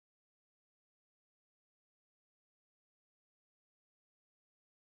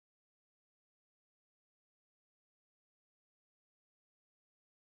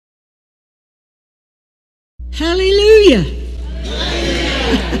Hallelujah!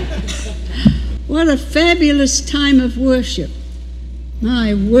 What a fabulous time of worship.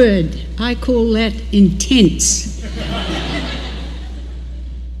 My word, I call that intense.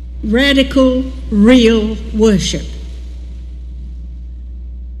 Radical, real worship.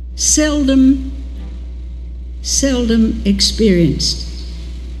 Seldom experienced.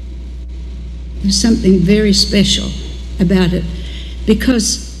 There's something very special about it,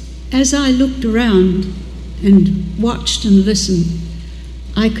 because as I looked around and watched and listened,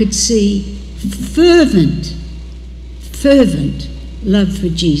 I could see fervent love for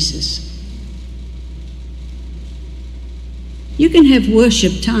Jesus. You can have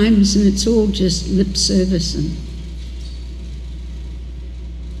worship times and it's all just lip service,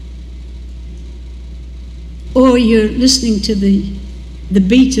 or you're listening to the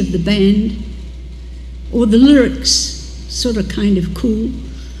beat of the band, or the lyrics sort of kind of cool,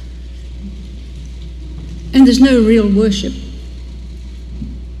 and there's no real worship.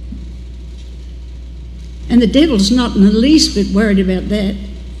 And the devil's not in the least bit worried about that.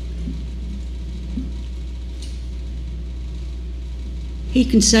 He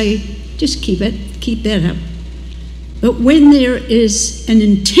can say, just keep that up. But when there is an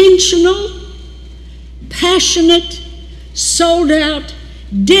intentional, passionate, sold out,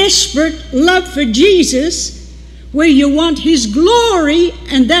 desperate love for Jesus, where you want his glory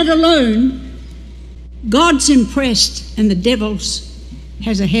and that alone, God's impressed and the devil's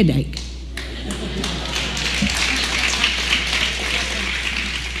has a headache.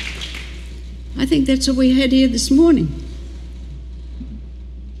 I think that's what we had here this morning.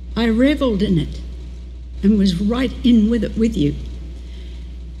 I reveled in it and was right in with it with you.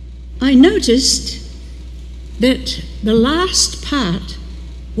 I noticed that the last part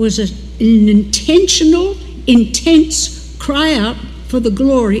was an intentional, intense cry out for the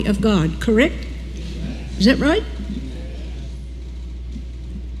glory of God, correct? Is that right?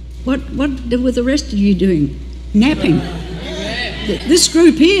 What were the rest of you doing? Napping. This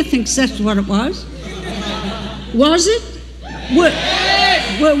group here thinks that's what it was. Was it?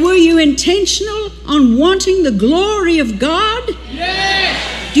 Were you intentional on wanting the glory of God?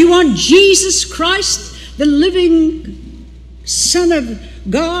 Yes. Do you want Jesus Christ, the living Son of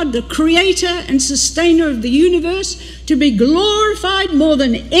God, the creator and sustainer of the universe, to be glorified more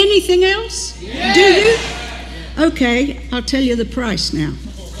than anything else? Yes. Do you? Okay, I'll tell you the price now.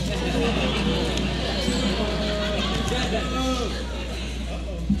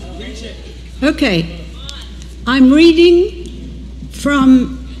 Okay, I'm reading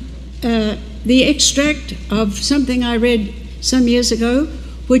from the extract of something I read some years ago,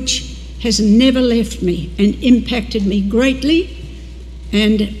 which has never left me and impacted me greatly,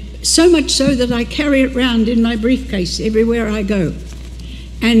 and so much so that I carry it around in my briefcase everywhere I go.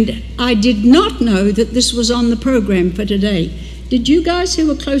 And I did not know that this was on the program for today. Did you guys who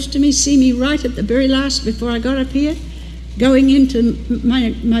were close to me see me right at the very last before I got up here, going into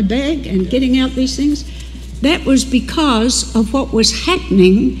my bag and getting out these things? That was because of what was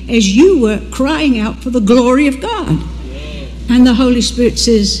happening as you were crying out for the glory of God. And the Holy Spirit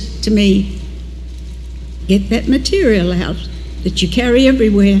says to me, get that material out that you carry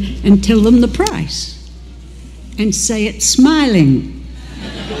everywhere and tell them the price. And say it smiling.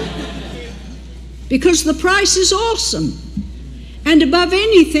 Because the price is awesome. And above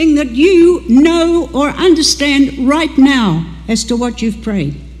anything that you know or understand right now as to what you've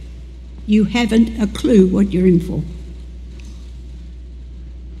prayed, you haven't a clue what you're in for.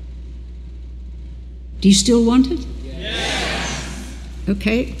 Do you still want it? Yes.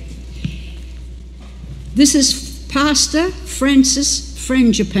 Okay. This is Pastor Francis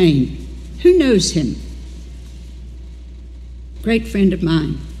Frangipane. Who knows him? Great friend of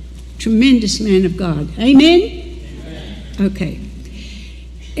mine. Tremendous man of God. Amen? Amen. Okay.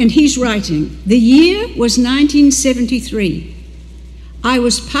 And he's writing, the year was 1973. I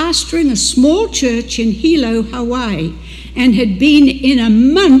was pastoring a small church in Hilo, Hawaii, and had been in a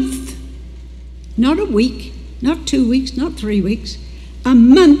month, not a week, not 2 weeks, not 3 weeks, a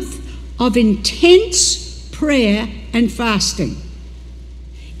month of intense prayer and fasting.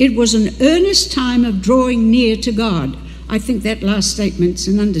 It was an earnest time of drawing near to God. I think that last statement's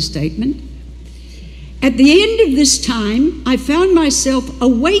an understatement. At the end of this time, I found myself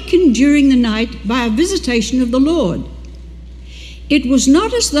awakened during the night by a visitation of the Lord. It was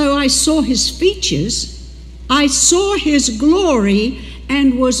not as though I saw his features. I saw his glory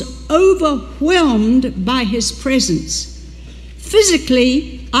and was overwhelmed by his presence.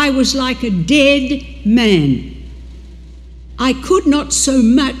 Physically, I was like a dead man. I could not so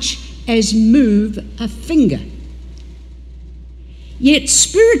much as move a finger. Yet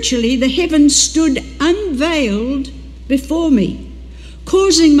spiritually the heavens stood unveiled before me,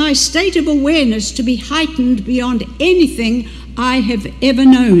 causing my state of awareness to be heightened beyond anything I have ever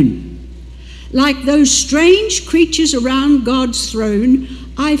known. Like those strange creatures around God's throne,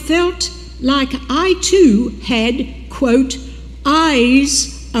 I felt like I too had, quote,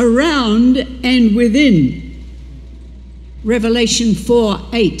 eyes around and within. Revelation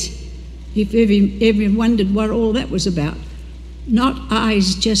 4:8. If ever wondered what all that was about. Not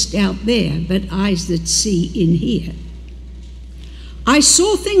eyes just out there, but eyes that see in here. I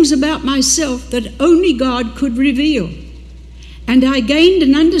saw things about myself that only God could reveal, and I gained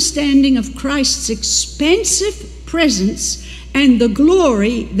an understanding of Christ's expansive presence and the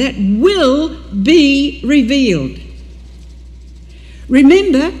glory that will be revealed.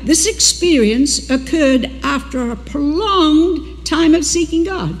 Remember, this experience occurred after a prolonged time of seeking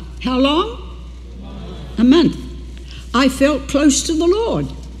God. How long? A month. I felt close to the Lord.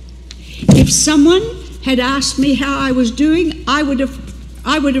 If someone had asked me how I was doing, I would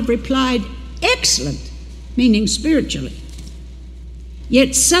have replied, excellent, meaning spiritually.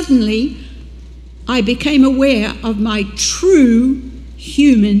 Yet suddenly, I became aware of my true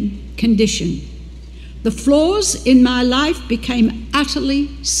human condition. The flaws in my life became utterly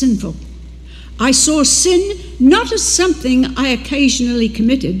sinful. I saw sin not as something I occasionally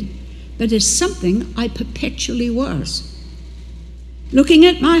committed, but as something I perpetually was. Looking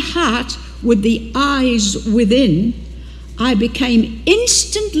at my heart with the eyes within, I became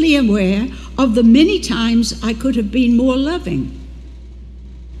instantly aware of the many times I could have been more loving,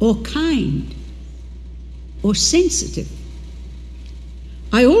 or kind, or sensitive.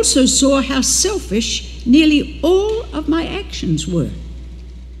 I also saw how selfish nearly all of my actions were.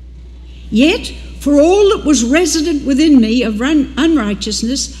 Yet, for all that was resident within me of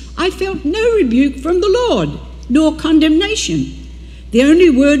unrighteousness, I felt no rebuke from the Lord, nor condemnation. The only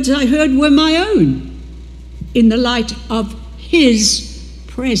words I heard were my own, in the light of His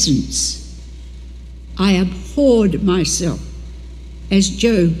presence. I abhorred myself, as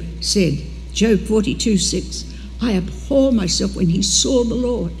Job said, Job 42:6. I abhor myself when he saw the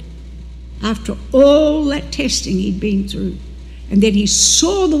Lord. After all that testing he'd been through, and then he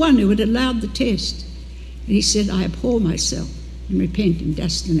saw the one who had allowed the test, and he said, I abhor myself and repent in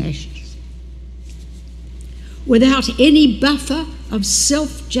dust and ashes. Without any buffer of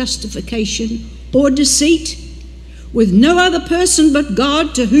self-justification or deceit, with no other person but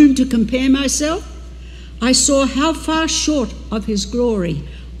God to whom to compare myself, I saw how far short of His glory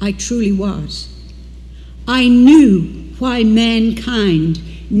I truly was. I knew why mankind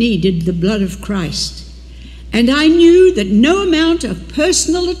needed the blood of Christ, and I knew that no amount of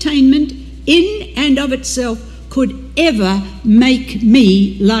personal attainment in and of itself could ever make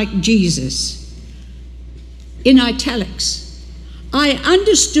me like Jesus. In italics, I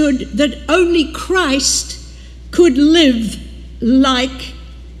understood that only Christ could live like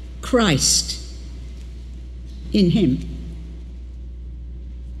Christ in Him.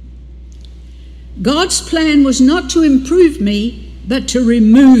 God's plan was not to improve me, but to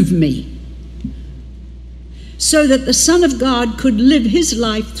remove me, so that the Son of God could live His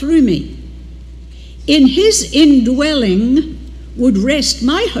life through me. In His indwelling would rest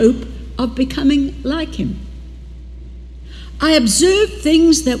my hope of becoming like Him. I observed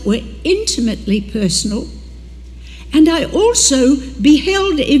things that were intimately personal, and I also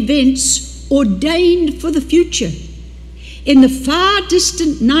beheld events ordained for the future. In the far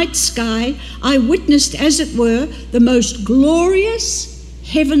distant night sky, I witnessed, as it were, the most glorious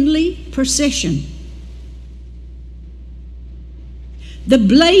heavenly procession. The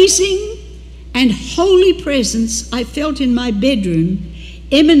blazing and holy presence I felt in my bedroom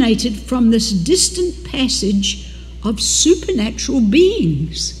emanated from this distant passage of supernatural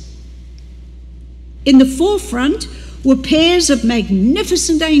beings. In the forefront were pairs of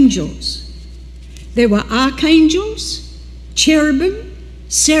magnificent angels. There were archangels, cherubim,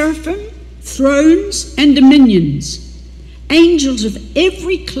 seraphim, thrones, and dominions, angels of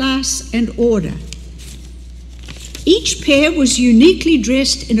every class and order. Each pair was uniquely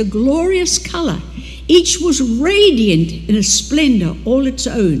dressed in a glorious color. Each was radiant in a splendor all its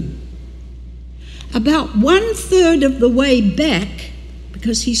own. About 1/3 of the way back,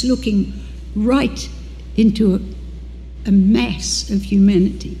 because he's looking right into a mass of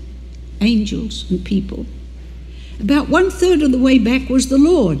humanity, angels and people, about 1/3 of the way back was the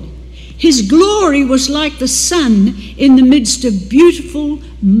Lord. His glory was like the sun in the midst of beautiful,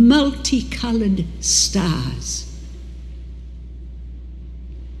 multicolored stars.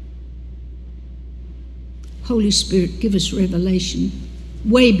 Holy Spirit, give us revelation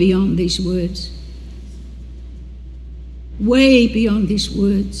way beyond these words. way beyond these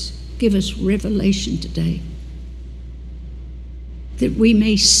words. Give us revelation today, that we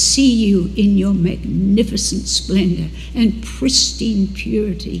may see you in your magnificent splendor and pristine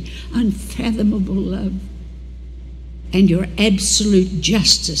purity, unfathomable love, and your absolute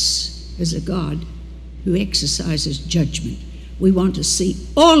justice as a God who exercises judgment. We want to see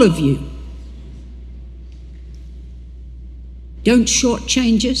all of you. Don't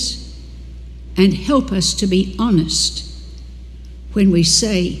shortchange us, and help us to be honest when we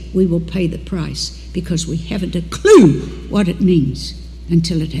say we will pay the price, because we haven't a clue what it means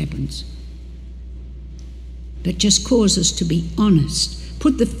until it happens. But just cause us to be honest.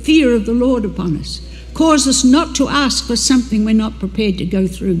 Put the fear of the Lord upon us. Cause us not to ask for something we're not prepared to go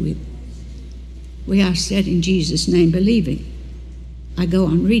through with. We ask that in Jesus' name, believing. I go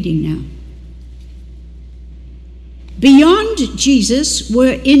on reading now. Beyond Jesus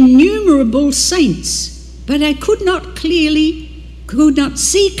were innumerable saints, but I could not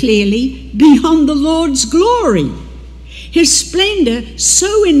see clearly beyond the Lord's glory. His splendor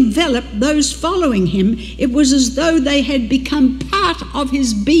so enveloped those following him, it was as though they had become part of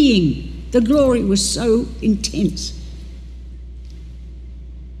his being. The glory was so intense.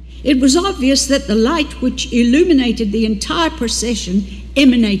 It was obvious that the light which illuminated the entire procession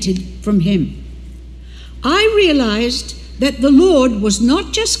emanated from him. I realized that the Lord was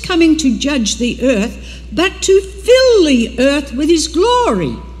not just coming to judge the earth, but to fill the earth with his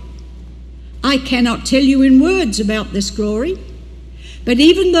glory. I cannot tell you in words about this glory, but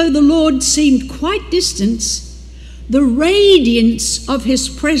even though the Lord seemed quite distant, the radiance of his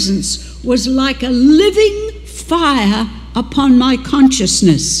presence was like a living fire upon my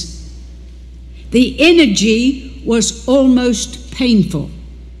consciousness. The energy was almost painful.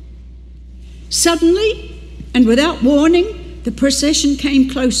 Suddenly, and without warning, the procession came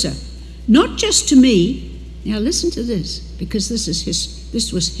closer, not just to me. Now listen to this, because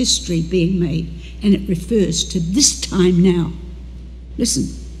this was history being made, and it refers to this time now.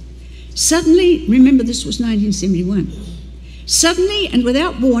 Listen. Suddenly, remember this was 1971. Suddenly and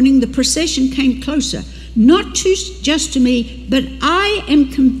without warning, the procession came closer, not just to me, but I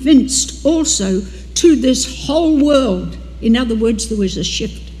am convinced also to this whole world. In other words, there was a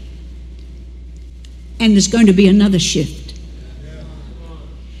shift. And there's going to be another shift.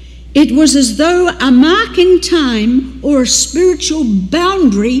 It was as though a mark in time or a spiritual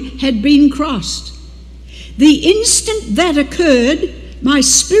boundary had been crossed. The instant that occurred, my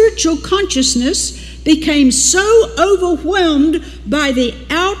spiritual consciousness became so overwhelmed by the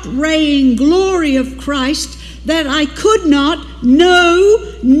outraying glory of Christ that I could not,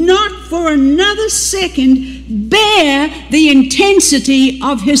 no, not for another second, bear the intensity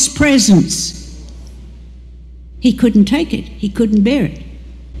of his presence. He couldn't take it. He couldn't bear it.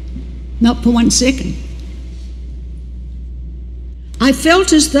 Not for 1 second. I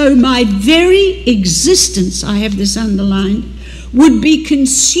felt as though my very existence, I have this underlined, would be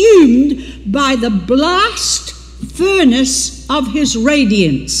consumed by the blast furnace of his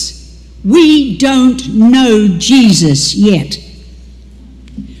radiance. We don't know Jesus yet.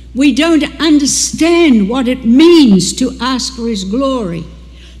 We don't understand what it means to ask for his glory.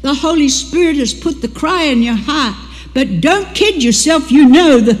 The Holy Spirit has put the cry in your heart, but don't kid yourself, you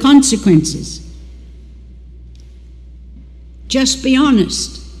know the consequences. Just be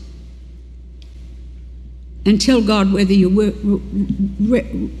honest and tell God whether you're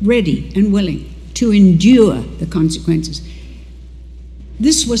ready and willing to endure the consequences.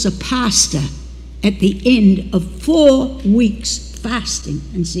 This was a pastor at the end of 4 weeks fasting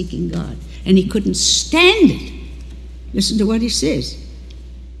and seeking God, and he couldn't stand it. Listen to what he says.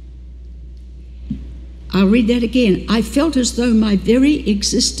 I'll read that again. I felt as though my very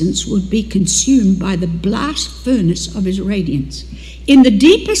existence would be consumed by the blast furnace of his radiance. In the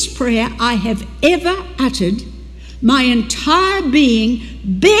deepest prayer I have ever uttered, my entire being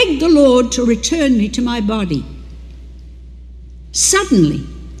begged the Lord to return me to my body. Suddenly,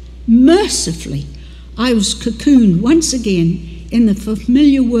 mercifully, I was cocooned once again in the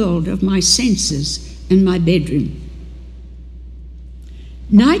familiar world of my senses and my bedroom.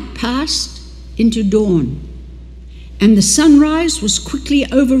 Night passed into dawn, and the sunrise was quickly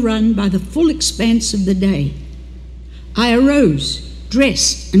overrun by the full expanse of the day. I arose,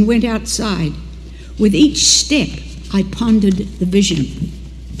 dressed, and went outside. With each step, I pondered the vision.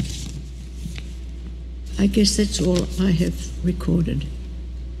 I guess that's all I have recorded.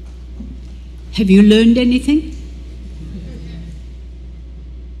 Have you learned anything?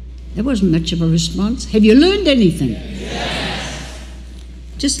 That wasn't much of a response. Have you learned anything? Yes.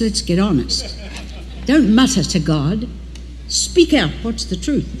 Just let's get honest. Don't mutter to God. Speak out. What's the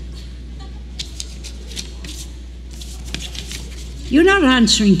truth? You're not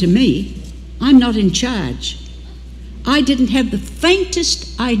answering to me. I'm not in charge. I didn't have the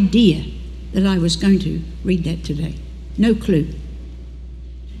faintest idea that I was going to read that today. No clue.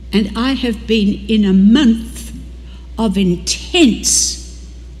 And I have been in a month of intense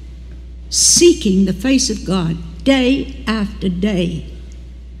seeking the face of God day after day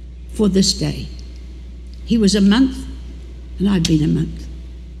for this day. He was a month, and I've been a month.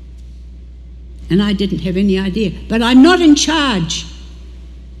 And I didn't have any idea. But I'm not in charge.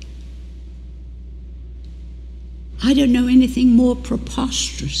 I don't know anything more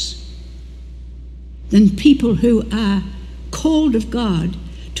preposterous than people who are called of God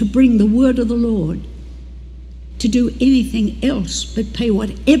to bring the word of the Lord, to do anything else but pay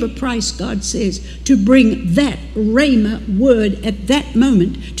whatever price God says to bring that rhema word at that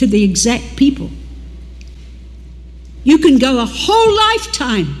moment to the exact people. You can go a whole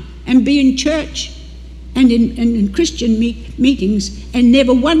lifetime and be in church and in Christian meetings and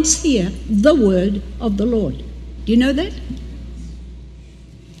never once hear the word of the Lord. Do you know that?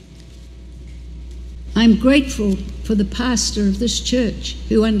 I'm grateful for the pastor of this church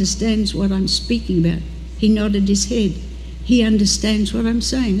who understands what I'm speaking about. He nodded his head. He understands what I'm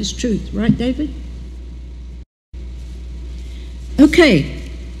saying is truth. Right, David? Okay.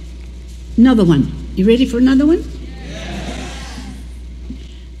 Another one. You ready for another one? Yes.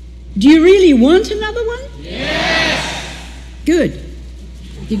 Do you really want another one? Yes. Good.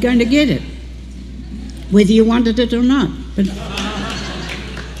 You're going to get it, whether you wanted it or not.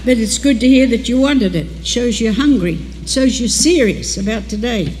 But it's good to hear that you wanted it. It shows you're hungry. It shows you're serious about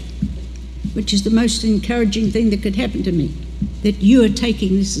today, which is the most encouraging thing that could happen to me, that you are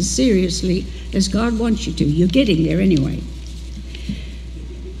taking this as seriously as God wants you to. You're getting there anyway.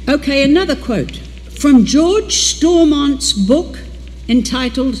 Okay, another quote from George Stormont's book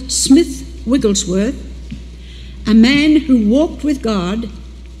entitled Smith Wigglesworth, A Man Who Walked with God,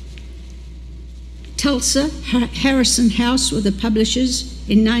 Tulsa, Harrison House were the publishers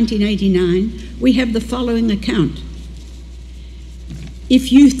in 1989. We have the following account.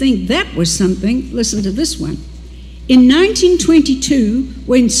 If you think that was something, listen to this one. In 1922,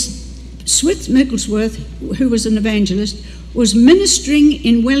 when Smith Wigglesworth, who was an evangelist, was ministering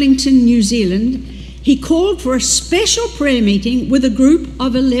in Wellington, New Zealand, he called for a special prayer meeting with a group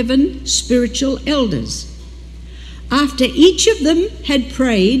of 11 spiritual elders. After each of them had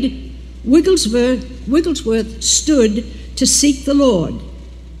prayed, Wigglesworth stood to seek the Lord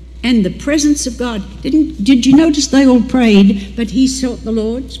and the presence of God. Did you notice they all prayed, but he sought the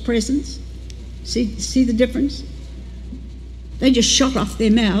Lord's presence? See the difference? They just shot off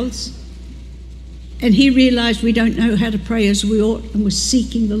their mouths, and he realized we don't know how to pray as we ought, and was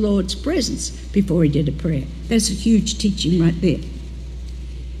seeking the Lord's presence before he did a prayer. That's a huge teaching right there.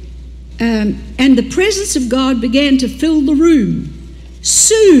 And the presence of God began to fill the room.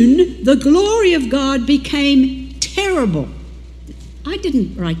 Soon the glory of God became terrible. I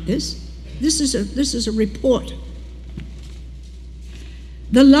didn't write this. This is a report.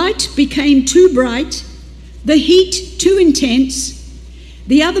 The light became too bright, the heat too intense.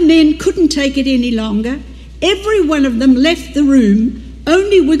 The other men couldn't take it any longer. Every one of them left the room.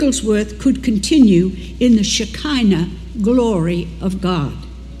 Only Wigglesworth could continue in the Shekinah glory of God.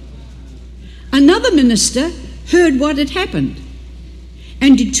 Another minister heard what had happened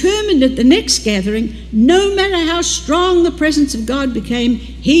and determined at the next gathering, no matter how strong the presence of God became,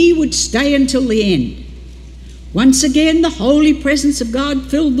 he would stay until the end. Once again, the holy presence of God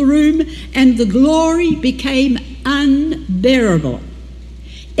filled the room, and the glory became unbearable.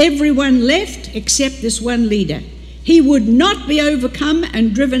 Everyone left except this one leader. He would not be overcome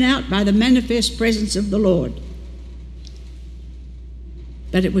and driven out by the manifest presence of the Lord.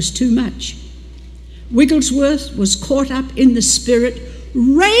 But it was too much. Wigglesworth was caught up in the Spirit,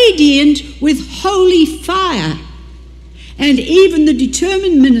 radiant with holy fire, and even the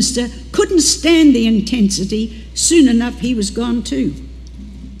determined minister couldn't stand the intensity. Soon enough he was gone too.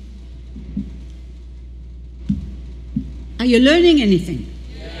 Are you learning anything?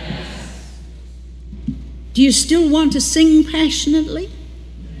 Yes. Do you still want to sing passionately?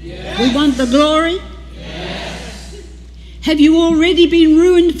 Yes. We want the glory? Yes. Have you already been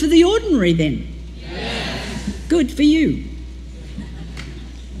ruined for the ordinary then? Yes. Good for you.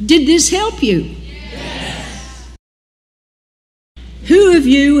 Did this help you? Yes. Who of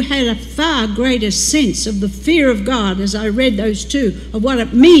you had a far greater sense of the fear of God, as I read those two, of what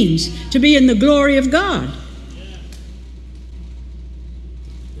it means to be in the glory of God?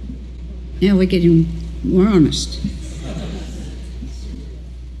 Now we're getting more honest.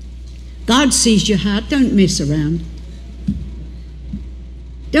 God sees your heart. Don't mess around.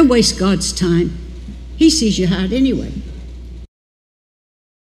 Don't waste God's time. He sees your heart anyway.